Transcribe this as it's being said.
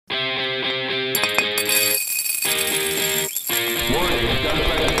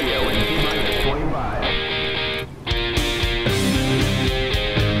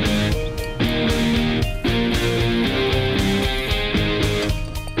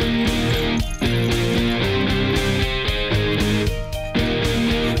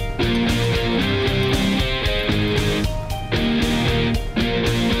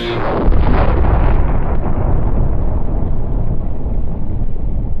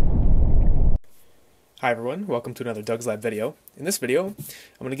Hi everyone, welcome to another Doug's Lab video. In this video, I'm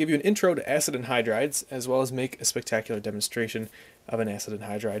going to give you an intro to acid anhydrides, as well as make a spectacular demonstration of an acid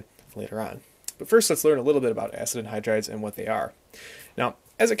anhydride later on. But first, let's learn a little bit about acid anhydrides and what they are. Now,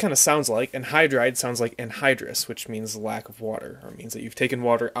 as it kind of sounds like, anhydride sounds like anhydrous, which means lack of water, or means that you've taken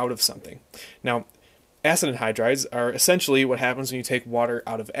water out of something. Now, acid anhydrides are essentially what happens when you take water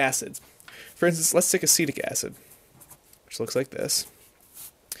out of acids. For instance, let's take acetic acid, which looks like this.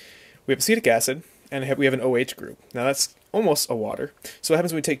 We have acetic acid, and we have an OH group. Now that's almost a water. So what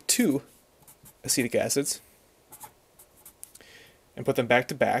happens when we take two acetic acids and put them back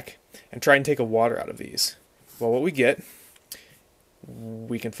to back and try and take a water out of these? Well, what we get,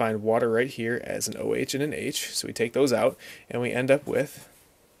 we can find water right here as an OH and an H. So we take those out and we end up with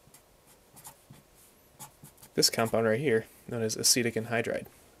this compound right here known as acetic anhydride.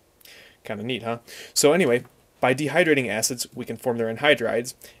 Kind of neat, huh? So anyway, by dehydrating acids, we can form their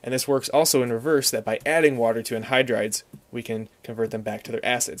anhydrides, and this works also in reverse, that by adding water to anhydrides, we can convert them back to their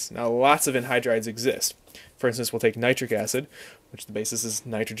acids. Now, lots of anhydrides exist. For instance, we'll take nitric acid, which the basis is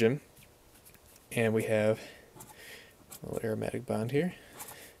nitrogen, and we have a little aromatic bond here.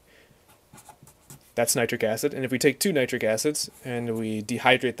 That's nitric acid, and if we take two nitric acids and we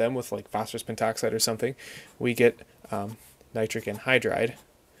dehydrate them with like phosphorus pentoxide or something, we get nitric anhydride,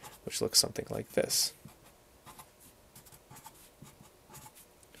 which looks something like this,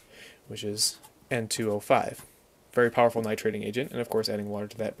 which is N2O5. Very powerful nitrating agent, and of course adding water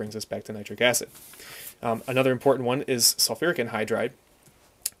to that brings us back to nitric acid. Another important one is sulfuric anhydride,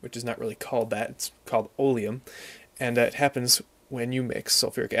 which is not really called that, it's called oleum, and it happens when you mix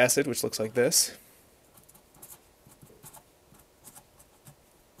sulfuric acid, which looks like this,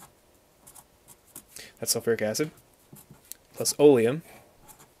 that's sulfuric acid, plus oleum,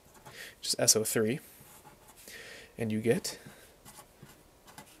 which is SO3, and you get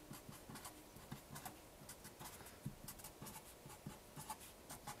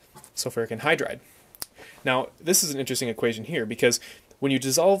sulfuric anhydride. Now, this is an interesting equation here because when you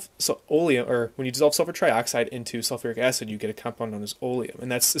dissolve oleum, or when you dissolve sulfur trioxide into sulfuric acid, you get a compound known as oleum,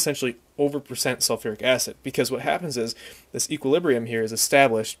 and that's essentially over percent sulfuric acid. Because what happens is this equilibrium here is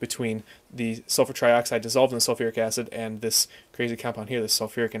established between the sulfur trioxide dissolved in the sulfuric acid and this crazy compound here, this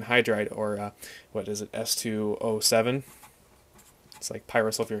sulfuric anhydride, or what is it, H2SO4? It's like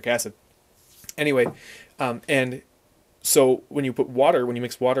pyrosulfuric acid. Anyway, and so when you put water, when you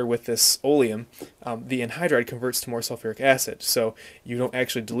mix water with this oleum, the anhydride converts to more sulfuric acid. So you don't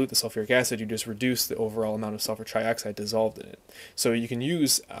actually dilute the sulfuric acid, you just reduce the overall amount of sulfur trioxide dissolved in it. So you can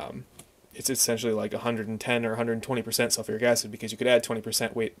use, it's essentially like 110 or 120% sulfuric acid, because you could add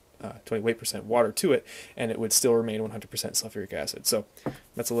 20% weight, 20% water to it, and it would still remain 100% sulfuric acid. So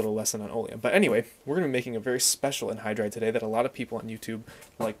that's a little lesson on oleum. But anyway, we're going to be making a very special anhydride today that a lot of people on YouTube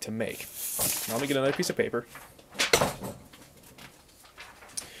like to make. Now let me get another piece of paper.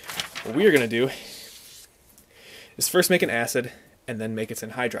 What we are going to do is first make an acid and then make its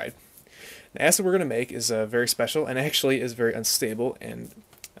anhydride. The acid we're going to make is very special and actually is very unstable and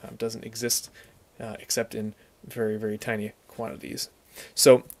doesn't exist except in very, very tiny quantities.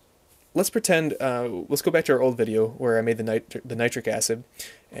 So let's pretend, let's go back to our old video where I made the nitric acid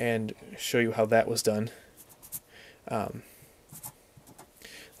and show you how that was done.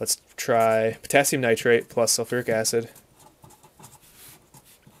 Let's try potassium nitrate plus sulfuric acid.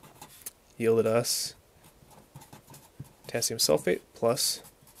 Yielded us potassium sulfate plus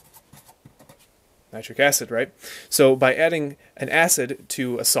nitric acid, right? So by adding an acid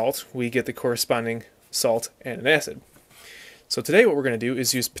to a salt, we get the corresponding salt and an acid. So today what we're going to do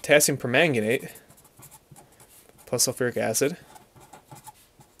is use potassium permanganate plus sulfuric acid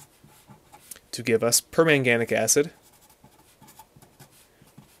to give us permanganic acid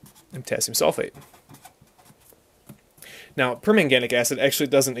and potassium sulfate. Now, permanganic acid actually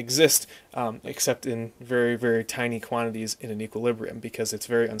doesn't exist except in very, very tiny quantities in an equilibrium because it's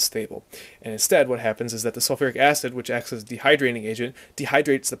very unstable. And instead, what happens is that the sulfuric acid, which acts as a dehydrating agent,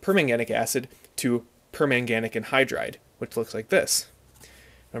 dehydrates the permanganic acid to permanganic anhydride, which looks like this.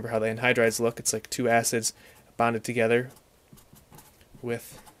 Remember how the anhydrides look? It's like two acids bonded together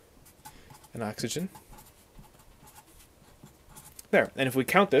with an oxygen. There, and if we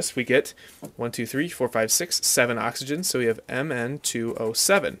count this, we get 1, 2, 3, 4, 5, 6, 7 oxygens, so we have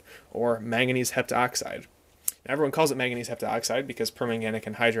Mn2O7, or manganese heptoxide. Now, everyone calls it manganese heptoxide because permanganic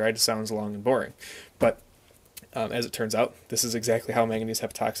anhydride sounds long and boring, but as it turns out, this is exactly how manganese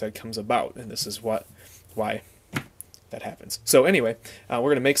heptoxide comes about, and this is why that happens. So anyway, we're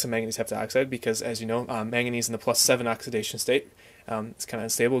going to make some manganese heptoxide because, as you know, manganese in the +7 oxidation state, it's kind of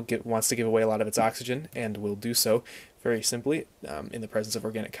unstable, wants to give away a lot of its oxygen, and will do so very simply in the presence of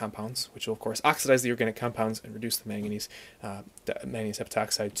organic compounds, which will of course oxidize the organic compounds and reduce the manganese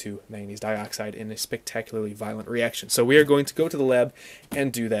heptoxide to manganese dioxide in a spectacularly violent reaction. So we are going to go to the lab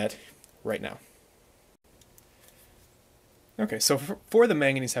and do that right now. Okay, so for the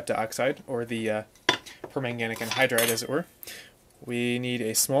manganese heptoxide, or the permanganic anhydride as it were, we need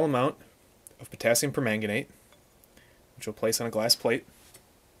a small amount of potassium permanganate, which we'll place on a glass plate.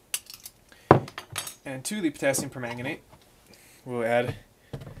 And to the potassium permanganate, we'll add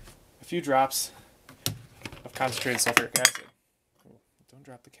a few drops of concentrated sulfuric acid. Oh, don't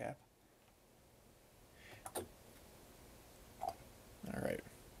drop the cap. Alright.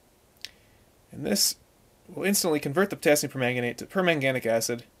 And this will instantly convert the potassium permanganate to permanganic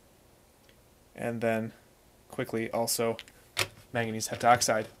acid, and then quickly also manganese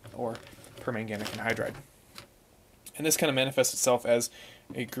heptoxide, or permanganic anhydride. And this kind of manifests itself as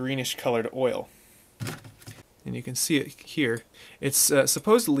a greenish colored oil. And you can see it here. It's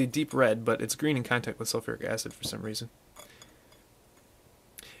supposedly deep red, but it's green in contact with sulfuric acid for some reason.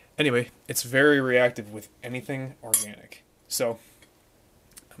 Anyway, it's very reactive with anything organic. So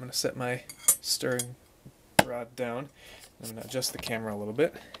I'm going to set my stirring rod down. I'm going to adjust the camera a little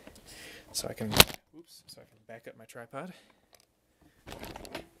bit so I can back up my tripod.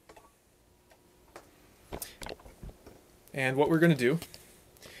 And what we're going to do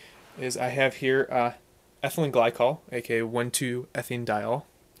is I have here ethylene glycol, aka 1,2-ethane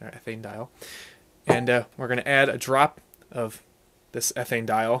diol, and we're going to add a drop of this ethane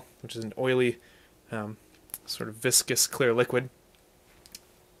diol, which is an oily, sort of viscous clear liquid,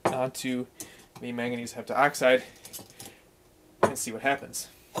 onto the manganese heptoxide and see what happens.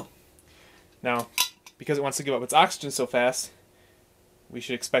 Now, because it wants to give up its oxygen so fast, we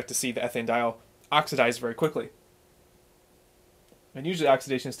should expect to see the ethane diol oxidize very quickly. And usually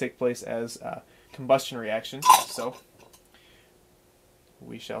oxidations take place as combustion reactions, so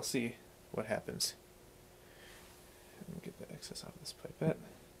we shall see what happens. Let me get the excess off this pipette.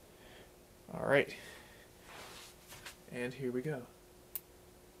 Alright, and here we go.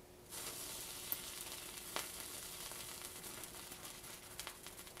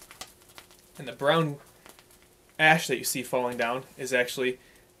 And the brown ash that you see falling down is actually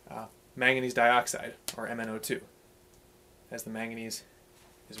manganese dioxide, or MnO2, as the manganese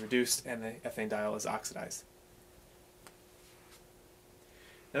is reduced and the ethane diol is oxidized.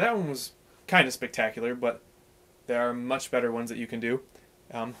 Now that one was kind of spectacular, but there are much better ones that you can do.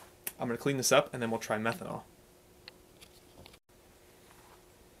 I'm going to clean this up and then we'll try methanol.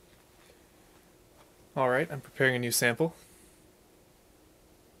 Alright, I'm preparing a new sample.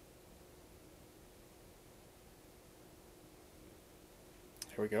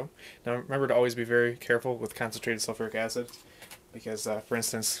 Here we go. Now remember to always be very careful with concentrated sulfuric acid, because for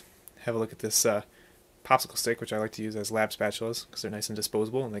instance, have a look at this popsicle stick, which I like to use as lab spatulas because they're nice and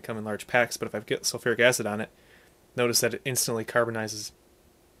disposable and they come in large packs, but if I get sulfuric acid on it, notice that it instantly carbonizes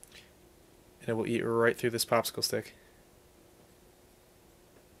and it will eat right through this popsicle stick.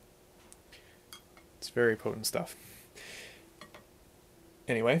 It's very potent stuff.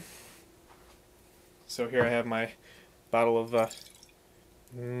 Anyway, so here I have my bottle of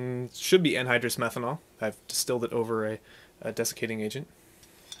should be anhydrous methanol. I've distilled it over a desiccating agent.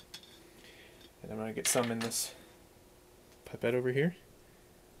 And I'm going to get some in this pipette over here.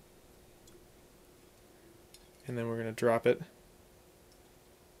 And then we're going to drop it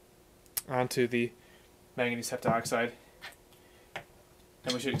onto the manganese heptoxide.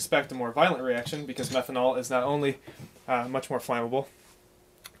 And we should expect a more violent reaction because methanol is not only much more flammable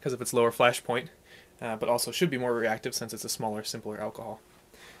because of its lower flash point, but also should be more reactive since it's a smaller, simpler alcohol.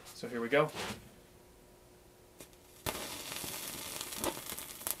 So here we go.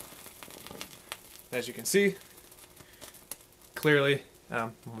 As you can see, clearly,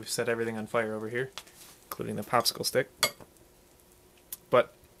 we've set everything on fire over here, including the popsicle stick.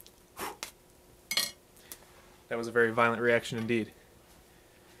 But that was a very violent reaction indeed.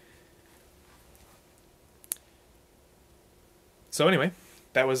 So anyway,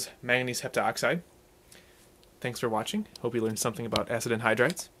 that was manganese heptoxide. Thanks for watching. Hope you learned something about acid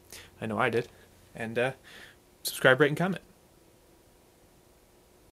anhydrides. I know I did. And subscribe, rate, and comment.